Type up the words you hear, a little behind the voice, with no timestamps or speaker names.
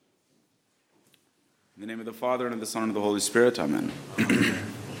In the name of the Father, and of the Son, and of the Holy Spirit. Amen.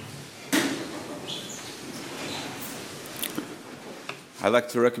 I like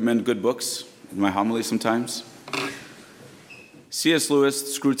to recommend good books in my homily sometimes. C.S.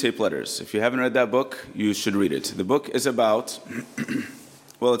 Lewis, Screwtape Letters. If you haven't read that book, you should read it. The book is about,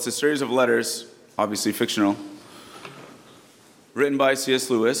 it's a series of letters, obviously fictional, written by C.S.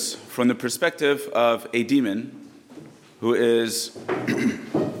 Lewis from the perspective of a demon who is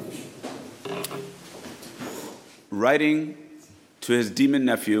writing to his demon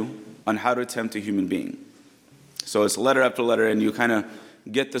nephew on how to tempt a human being. So it's letter after letter, and you kind of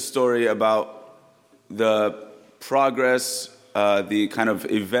get the story about the progress, the kind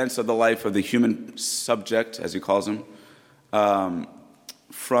of events of the life of the human subject, as he calls him,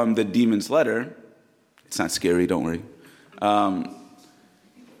 from the demon's letter. It's not scary, don't worry.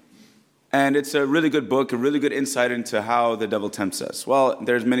 And it's a really good book, a really good insight into how the devil tempts us. Well,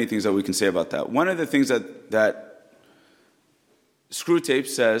 there's many things that we can say about that. One of the things that Screwtape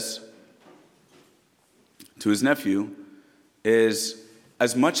says to his nephew is,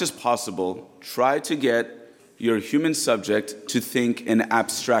 as much as possible, try to get your human subject to think in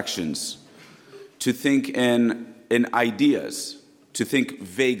abstractions, to think in ideas, to think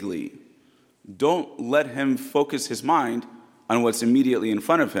vaguely. Don't let him focus his mind on what's immediately in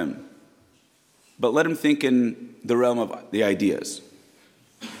front of him, but let him think in the realm of the ideas.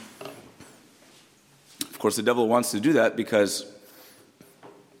 Of course, the devil wants to do that because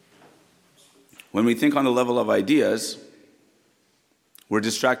when we think on the level of ideas, we're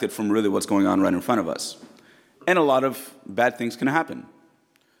distracted from really what's going on right in front of us. And a lot of bad things can happen.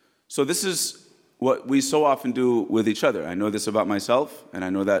 So this is what we so often do with each other. I know this about myself, and I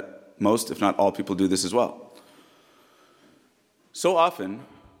know that most, if not all, people do this as well. So often,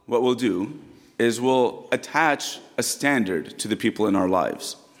 what we'll do is we'll attach a standard to the people in our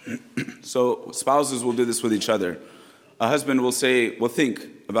lives. So spouses will do this with each other. A husband will think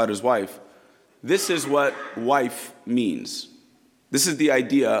about his wife. This is what wife means. This is the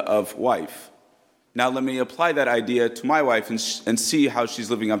idea of wife. Now let me apply that idea to my wife and see how she's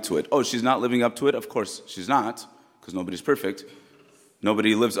living up to it. Oh, she's not living up to it? Of course she's not, because nobody's perfect.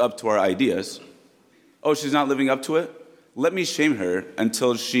 Nobody lives up to our ideas. Oh, she's not living up to it? Let me shame her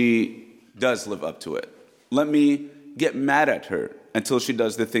until she does live up to it. Let me get mad at her until she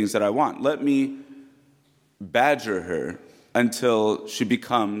does the things that I want. Let me badger her until she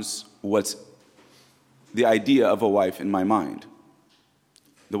becomes what's the idea of a wife in my mind.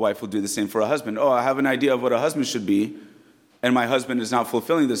 The wife will do the same for a husband. Oh, I have an idea of what a husband should be, and my husband is not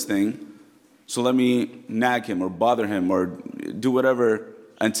fulfilling this thing, so let me nag him or bother him or do whatever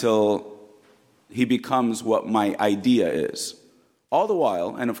until he becomes what my idea is. All the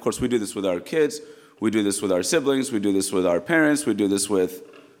while, and of course we do this with our kids, we do this with our siblings, we do this with our parents, we do this with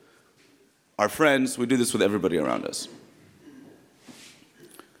our friends, we do this with everybody around us.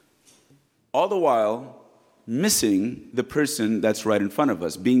 All the while, missing the person that's right in front of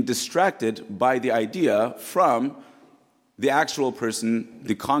us, being distracted by the idea from the actual person,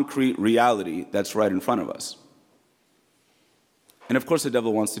 the concrete reality that's right in front of us. And of course the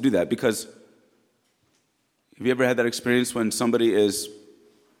devil wants to do that because have you ever had that experience when somebody is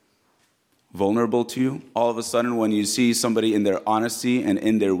vulnerable to you? All of a sudden when you see somebody in their honesty and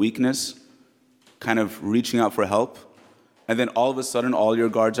in their weakness kind of reaching out for help, and then all of a sudden, all your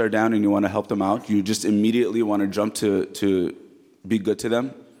guards are down and you want to help them out. You just immediately want to jump to be good to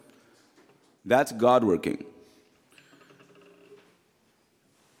them. That's God working.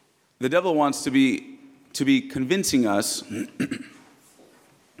 The devil wants to be convincing us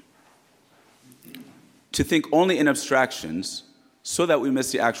to think only in abstractions so that we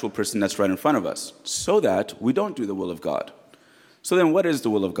miss the actual person that's right in front of us, so that we don't do the will of God. So then what is the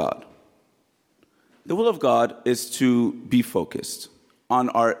will of God? The will of God is to be focused on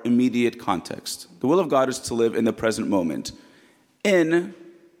our immediate context. The will of God is to live in the present moment, in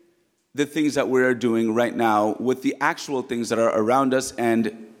the things that we are doing right now with the actual things that are around us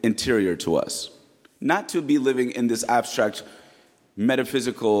and interior to us. Not to be living in this abstract,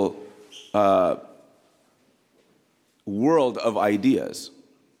 metaphysical world of ideas.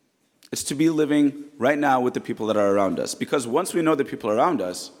 It's to be living right now with the people that are around us. Because once we know the people around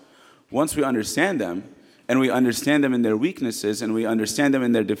us, once we understand them, and we understand them in their weaknesses, and we understand them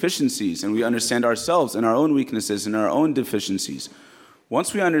in their deficiencies, and we understand ourselves and our own weaknesses and our own deficiencies,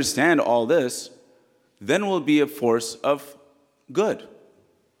 once we understand all this, then we'll be a force of good.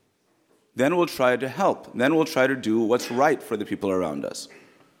 Then we'll try to help. Then we'll try to do what's right for the people around us.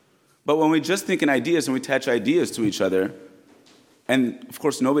 But when we just think in ideas and we attach ideas to each other, and of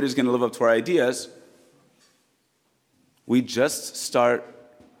course nobody's going to live up to our ideas, we just start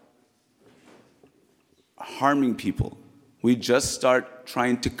harming people. We just start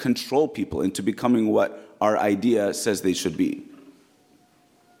trying to control people into becoming what our idea says they should be.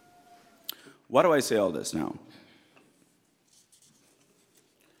 Why do I say all this now?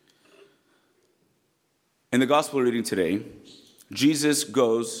 In the gospel reading today, Jesus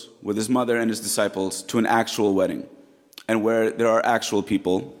goes with his mother and his disciples to an actual wedding, and where there are actual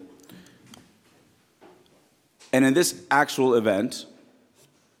people. And in this actual event,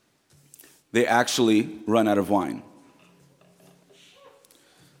 they actually run out of wine.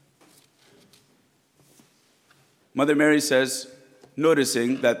 Mother Mary says,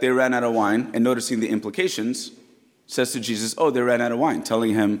 noticing that they ran out of wine and noticing the implications, says to Jesus, oh, they ran out of wine,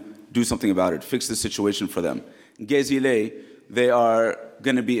 telling him, do something about it, fix the situation for them. Gezile, they are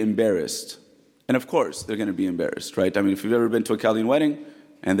going to be embarrassed. And of course, they're going to be embarrassed, right? I mean, if you've ever been to a Chaldean wedding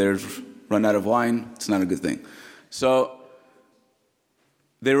and they've run out of wine, it's not a good thing. So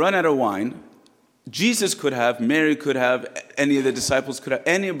they run out of wine. Jesus could have, Mary could have, any of the disciples could have,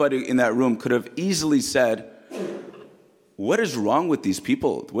 anybody in that room could have easily said, what is wrong with these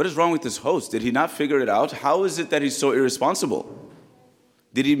people? What is wrong with this host? Did he not figure it out? How is it that he's so irresponsible?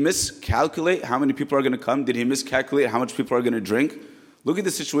 Did he miscalculate how many people are going to come? Did he miscalculate how much people are going to drink? Look at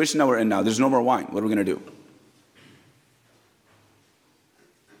the situation that we're in now. There's no more wine. What are we going to do?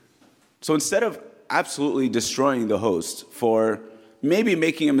 So instead of absolutely destroying the host for maybe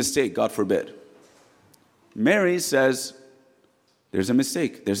making a mistake, God forbid, Mary says, there's a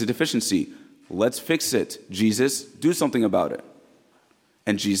mistake. There's a deficiency. Let's fix it. Jesus, do something about it.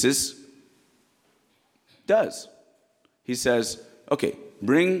 And Jesus does. He says, okay,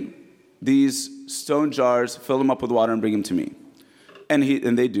 bring these stone jars, fill them up with water, and bring them to me. And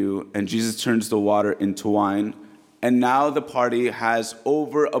they do, and Jesus turns the water into wine. And now the party has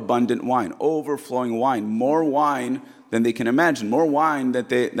overabundant wine, overflowing wine, more wine than they can imagine, more wine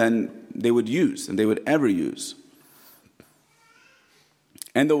than they would use, than they would ever use.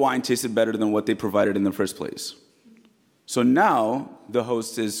 And the wine tasted better than what they provided in the first place. So now the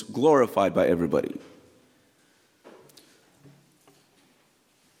host is glorified by everybody.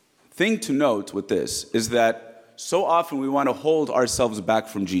 Thing to note with this is that so often we want to hold ourselves back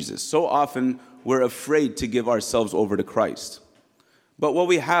from Jesus. So often we're afraid to give ourselves over to Christ. But what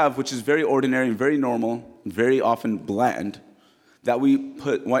we have, which is very ordinary and very normal, very often bland, that we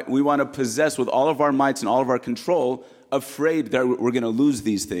want to possess with all of our mights and all of our control, afraid that we're going to lose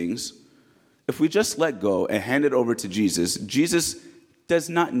these things, if we just let go and hand it over to Jesus, Jesus does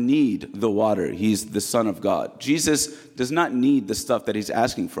not need the water. He's the Son of God. Jesus does not need the stuff that he's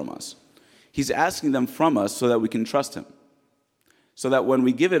asking from us. He's asking them from us so that we can trust him. So that when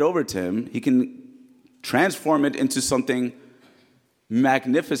we give it over to him, he can transform it into something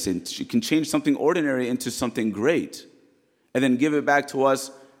magnificent. He can change something ordinary into something great. And then give it back to us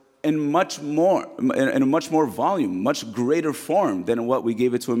in a much more volume, much greater form than what we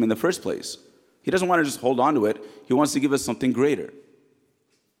gave it to him in the first place. He doesn't want to just hold on to it. He wants to give us something greater.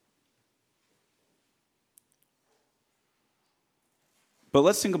 But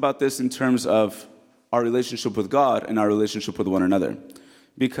let's think about this in terms of our relationship with God and our relationship with one another.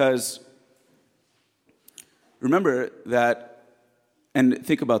 Because remember that, and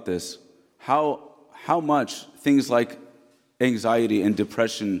think about this, how much things like anxiety and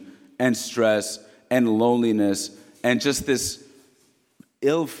depression and stress and loneliness and just this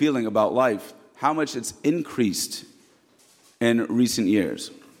ill feeling about life, how much it's increased in recent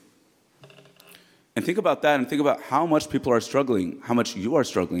years. And think about that and think about how much people are struggling, how much you are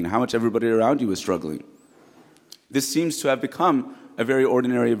struggling, how much everybody around you is struggling. This seems to have become a very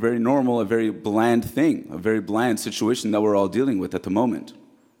ordinary, a very normal, a very bland thing, a very bland situation that we're all dealing with at the moment.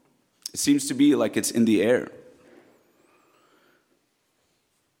 It seems to be like it's in the air.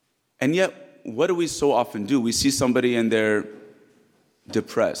 And yet, what do we so often do? We see somebody and they're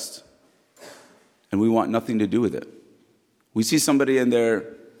depressed, and we want nothing to do with it. We see somebody and they're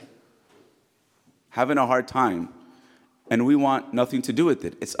having a hard time, and we want nothing to do with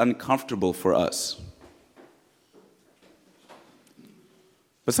it. It's uncomfortable for us.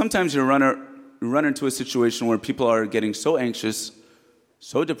 But sometimes you run into a situation where people are getting so anxious,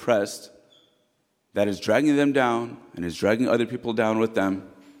 so depressed, that is dragging them down and is dragging other people down with them.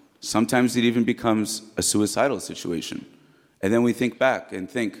 Sometimes it even becomes a suicidal situation. And then we think back and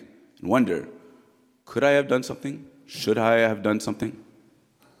think and wonder, could I have done something? Should I have done something?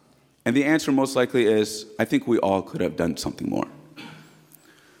 And the answer most likely is, I think we all could have done something more.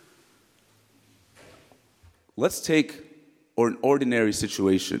 Let's take an ordinary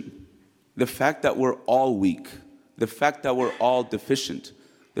situation. The fact that we're all weak, the fact that we're all deficient,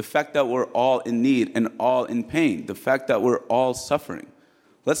 the fact that we're all in need and all in pain, the fact that we're all suffering.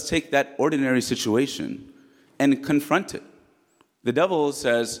 Let's take that ordinary situation and confront it. The devil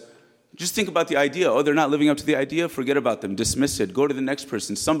says, just think about the idea. Oh, they're not living up to the idea? Forget about them. Dismiss it. Go to the next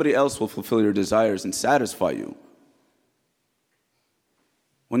person. Somebody else will fulfill your desires and satisfy you.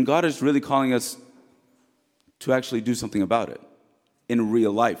 When God is really calling us to actually do something about it in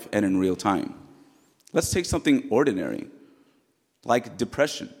real life and in real time. Let's take something ordinary, like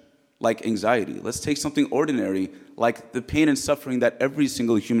depression, like anxiety. Let's take something ordinary, like the pain and suffering that every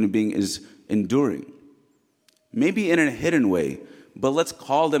single human being is enduring. Maybe in a hidden way, but let's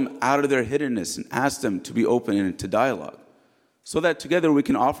call them out of their hiddenness and ask them to be open and to dialogue, so that together we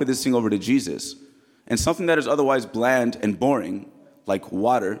can offer this thing over to Jesus. And something that is otherwise bland and boring, like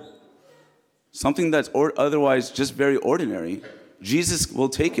water, something that's otherwise just very ordinary, Jesus will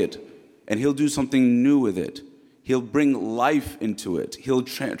take it and he'll do something new with it. He'll bring life into it. He'll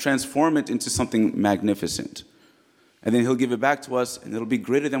transform it into something magnificent. And then he'll give it back to us, and it'll be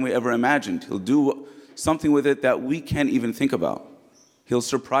greater than we ever imagined. He'll do something with it that we can't even think about. He'll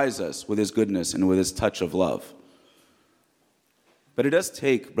surprise us with his goodness and with his touch of love. But it does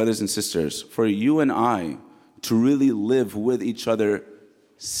take, brothers and sisters, for you and I to really live with each other,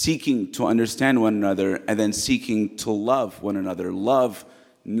 seeking to understand one another, and then seeking to love one another. Love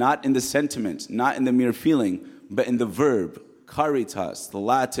not in the sentiment, not in the mere feeling, but in the verb, caritas, the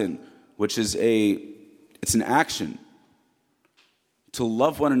Latin, which is it's an action. To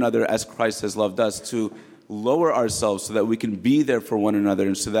love one another as Christ has loved us, to lower ourselves so that we can be there for one another,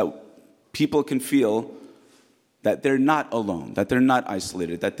 and so that people can feel that they're not alone, that they're not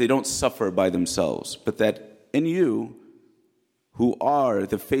isolated, that they don't suffer by themselves, but that in you, who are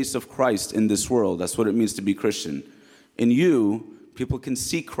the face of Christ in this world, that's what it means to be Christian, in you, people can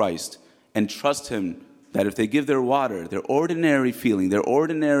see Christ and trust him, that if they give their water, their ordinary feeling, their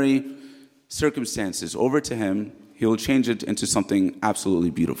ordinary circumstances over to him, he will change it into something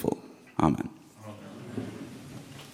absolutely beautiful. Amen.